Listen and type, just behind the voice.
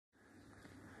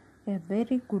A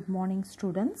very good morning,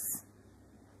 students.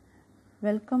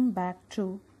 Welcome back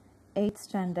to 8th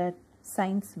Standard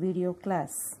Science video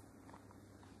class.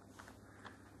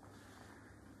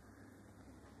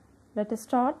 Let us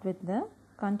start with the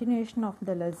continuation of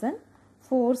the lesson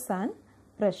Force and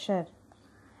Pressure.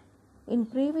 In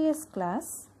previous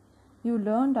class, you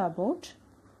learned about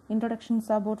introductions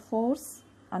about force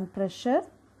and pressure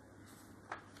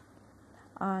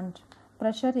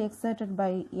exerted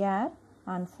by air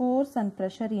and force and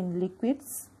pressure in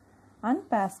liquids and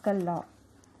Pascal law.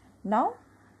 Now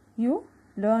you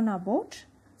learn about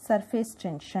surface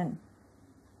tension.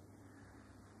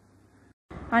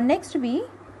 And next we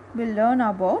will learn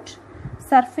about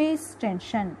surface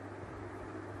tension.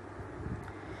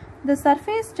 The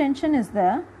surface tension is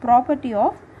the property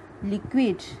of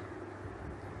liquid.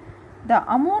 The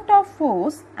amount of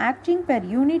force acting per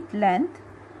unit length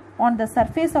on the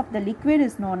surface of the liquid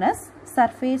is known as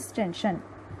surface tension.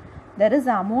 There is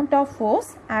an amount of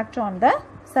force act on the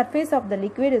surface of the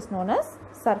liquid is known as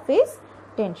surface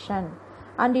tension,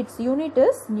 and its unit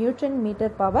is Newton meter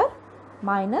power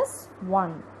minus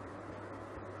 1.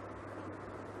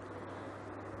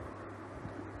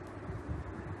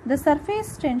 The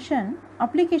surface tension,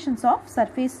 applications of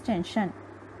surface tension.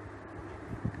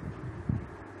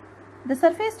 The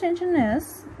surface tension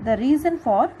is the reason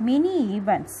for many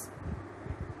events,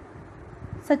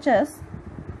 such as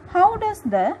how does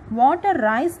the water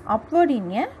rise upward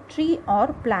in a tree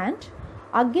or plant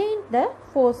against the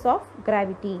force of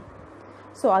gravity.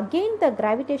 So against the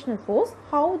gravitational force,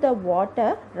 how the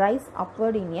water rise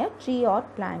upward in a tree or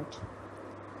plant.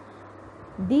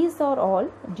 These are all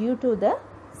due to the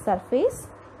surface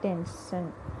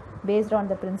tension, based on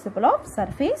the principle of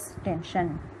surface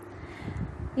tension.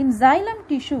 In xylem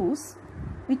tissues,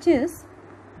 which is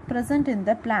present in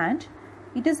the plant,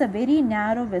 it is a very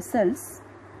narrow vessels.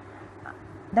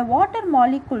 The water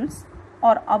molecules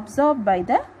are absorbed by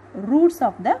the roots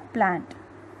of the plant,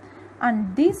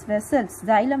 and these vessels,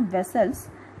 xylem vessels,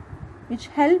 which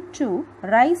help to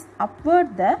rise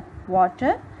upward the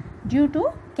water due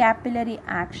to capillary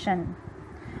action,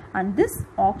 and this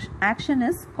action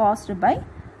is caused by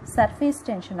surface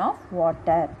tension of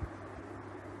water.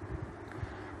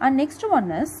 And next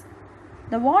one is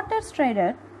the water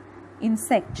strider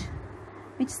insect,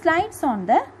 which slides on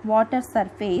the water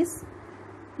surface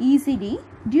easily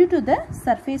due to the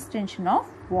surface tension of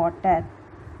water.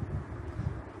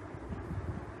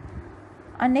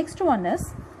 And next one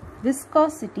is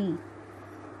viscosity.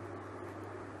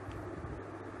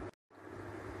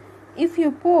 If you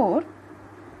pour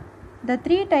the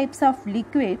three types of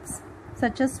liquids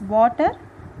such as water,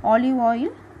 olive oil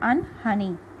and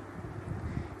honey.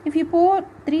 If you pour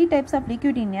three types of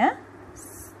liquid in a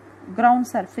ground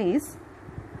surface,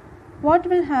 what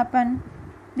will happen?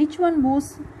 Which one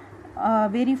moves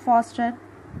very faster?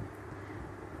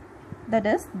 That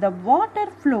is, the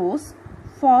water flows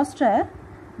faster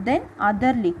than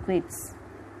other liquids.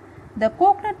 The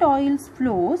coconut oil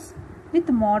flows with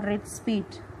moderate speed.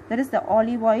 That is, the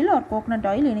olive oil or coconut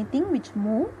oil, anything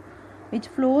which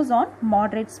flows on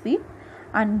moderate speed,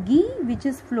 and ghee which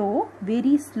is flow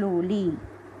very slowly.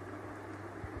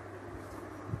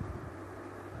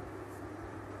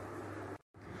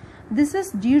 This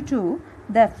is due to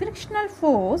the frictional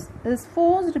force is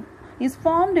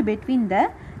formed between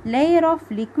the layer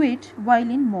of liquid while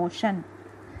in motion.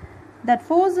 That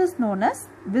force is known as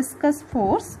viscous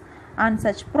force, and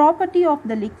such property of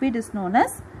the liquid is known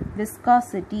as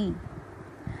viscosity.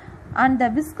 And the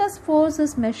viscous force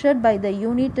is measured by the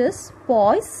unit is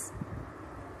poise.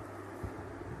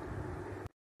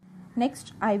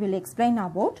 Next, I will explain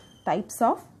about types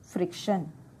of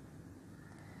friction.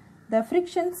 The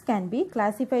frictions can be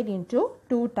classified into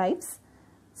two types,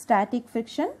 static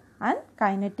friction and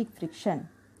kinetic friction.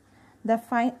 The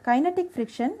kinetic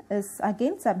friction is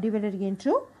again subdivided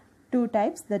into two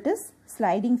types, that is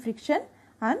sliding friction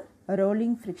and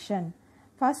rolling friction.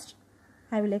 First,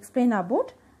 I will explain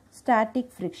about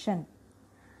static friction.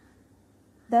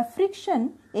 The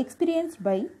friction experienced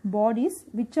by bodies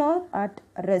which are at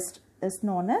rest is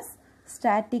known as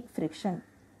static friction.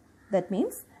 That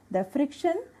means the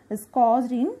friction is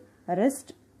caused in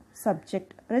rest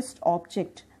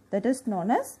object, that is known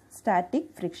as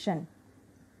static friction.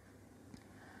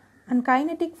 And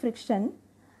kinetic friction,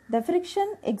 the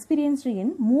friction experienced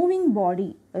in moving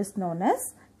body is known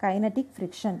as kinetic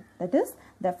friction. That is,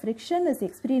 the friction is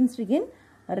experienced in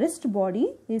rest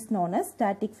body is known as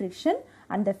static friction,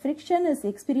 and the friction is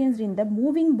experienced in the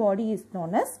moving body is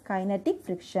known as kinetic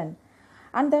friction.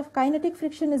 And the kinetic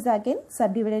friction is again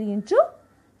subdivided into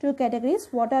two categories.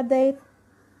 What are they?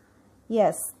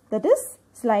 Yes, that is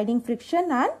sliding friction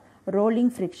and rolling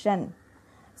friction.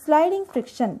 Sliding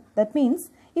friction, that means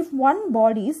if one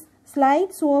body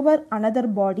slides over another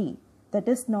body, that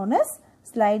is known as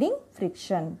sliding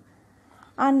friction.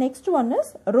 And next one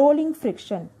is rolling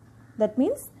friction. That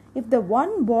means if the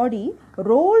one body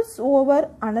rolls over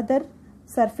another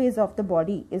surface of the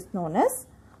body is known as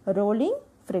rolling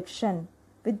friction.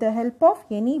 With the help of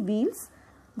any wheels,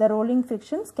 the rolling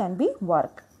frictions can be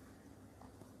worked.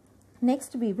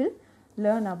 Next we will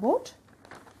learn about,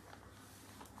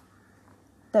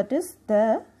 that is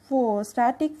the four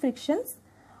static frictions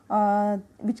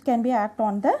which can be act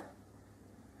on the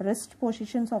rest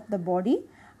positions of the body,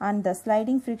 and the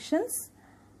sliding frictions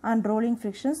and rolling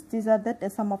frictions. These are the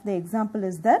some of the example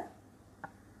is there.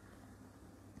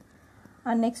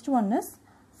 And next one is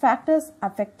factors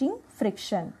affecting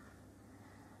friction.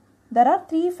 There are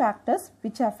three factors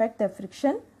which affect the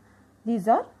friction. These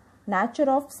are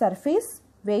nature of surface,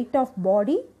 weight of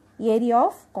body, area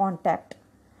of contact.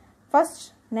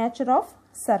 First, nature of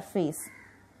surface.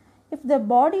 If the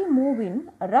body move in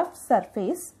a rough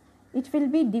surface, it will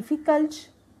be difficult,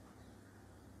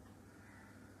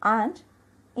 and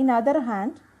in other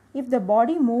hand, if the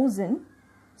body moves in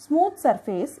smooth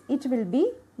surface, it will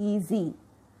be easy.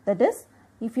 That is,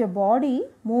 if your body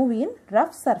move in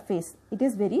rough surface, it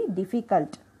is very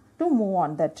difficult to move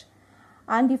on that.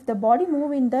 And if the body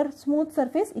move in the smooth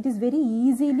surface, it is very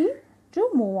easily to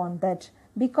move on that,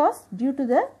 because due to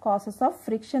the causes of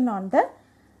friction on the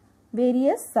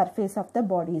various surface of the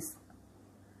bodies.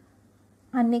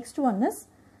 And next one is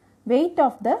weight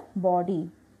of the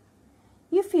body.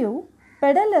 If you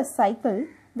pedal a cycle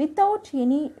without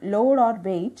any load or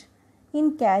weight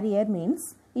in carrier,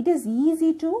 means it is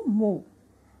easy to move.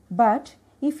 But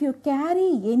if you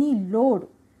carry any load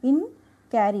in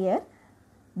carrier,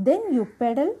 then you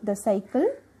pedal the cycle,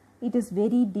 it is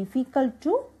very difficult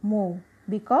to move,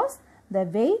 because the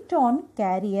weight on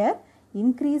carrier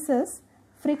increases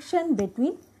friction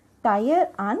between tire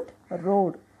and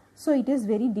road. So it is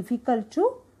very difficult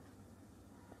to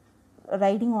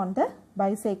riding on the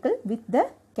bicycle with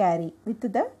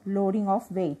the loading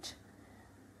of weight.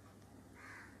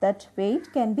 That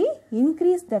weight can be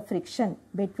increase the friction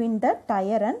between the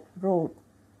tire and road.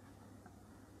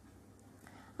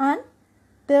 And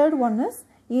third one is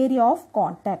area of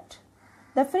contact.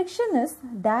 The friction is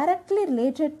directly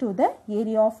related to the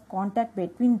area of contact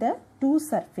between the two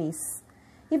surfaces.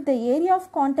 If the area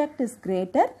of contact is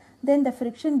greater, then the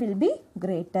friction will be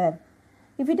greater.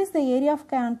 If it is the area of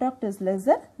contact is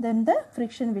lesser, then the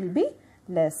friction will be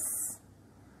less.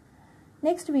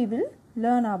 Next we will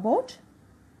learn about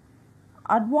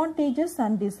advantages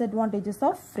and disadvantages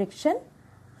of friction.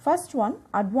 First one,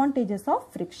 advantages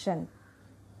of friction.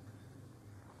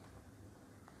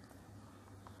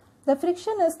 The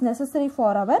friction is necessary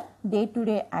for our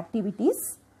day-to-day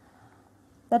activities.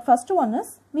 The first one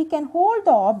is we can hold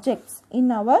the objects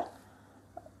in our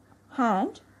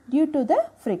hand due to the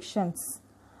frictions.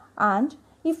 And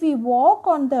if we walk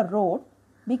on the road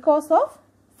because of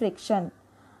friction,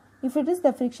 if it is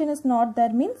the friction is not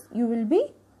there, means you will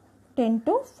be tend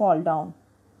to fall down.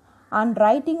 And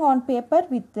writing on paper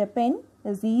with the pen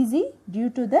is easy due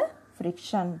to the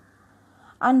friction.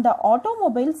 And the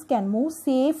automobiles can move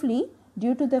safely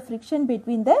due to the friction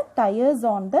between the tires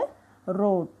on the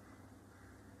road.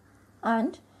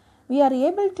 And we are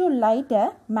able to light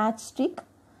a matchstick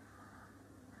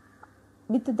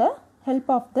with the help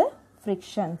of the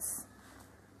frictions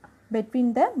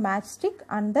between the matchstick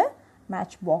and the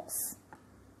matchbox.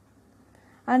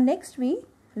 And next we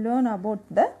learn about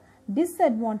the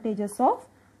disadvantages of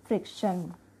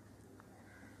friction.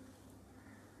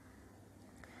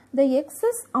 The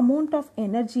excess amount of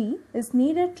energy is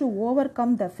needed to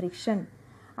overcome the friction,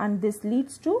 and this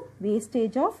leads to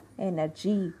wastage of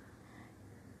energy.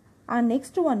 And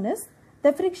next one is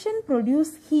the friction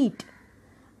produce heat,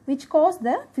 which cause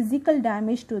the physical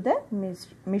damage to the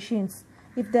machines.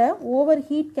 If the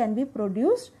overheat can be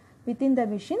produced within the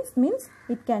machines, means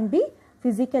it can be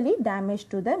physically damage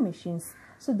to the machines.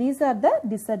 So these are the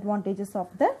disadvantages of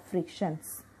the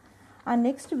frictions. And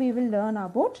next we will learn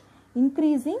about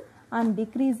increasing and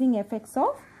decreasing effects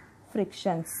of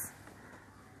frictions.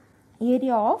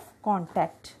 Area of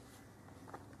contact.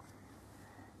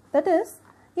 That is,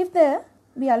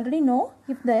 we already know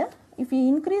if we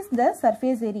increase the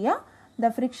surface area,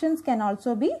 the frictions can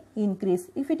also be increased.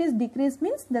 If it is decreased,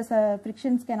 means the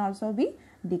frictions can also be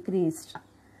decreased.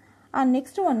 And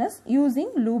next one is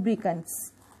using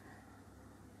lubricants.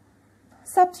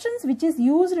 Substance which is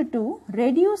used to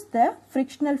reduce the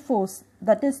frictional force,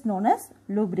 that is known as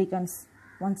lubricants.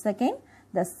 Once again,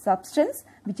 the substance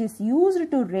which is used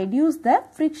to reduce the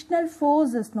frictional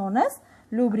force is known as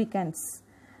lubricants.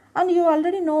 And you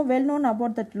already know, well known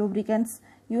about that lubricants.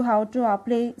 You have to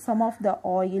apply some of the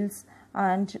oils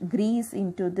and grease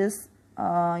into this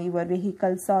your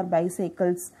vehicles or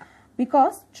bicycles,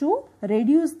 because to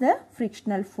reduce the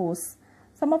frictional force.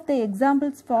 Some of the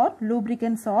examples for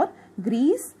lubricants are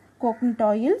grease, coconut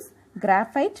oils,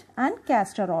 graphite and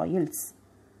castor oils.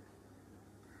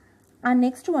 And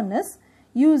next one is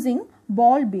using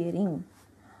ball bearing.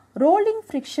 Rolling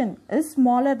friction is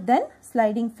smaller than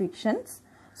sliding frictions.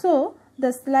 So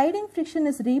the sliding friction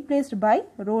is replaced by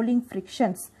rolling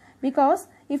frictions, because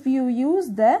if you use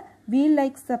the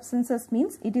wheel-like substances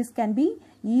means it can be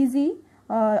easy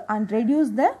and reduce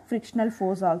the frictional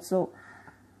force also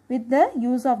with the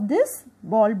use of this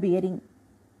ball bearing.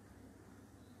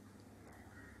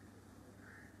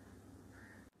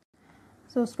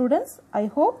 So students, I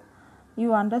hope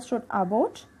you understood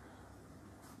about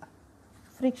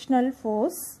frictional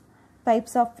force,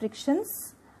 types of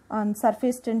frictions and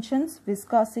surface tensions,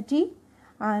 viscosity,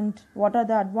 and what are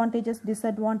the advantages,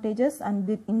 disadvantages and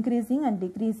the increasing and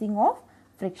decreasing of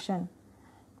friction.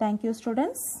 Thank you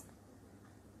students.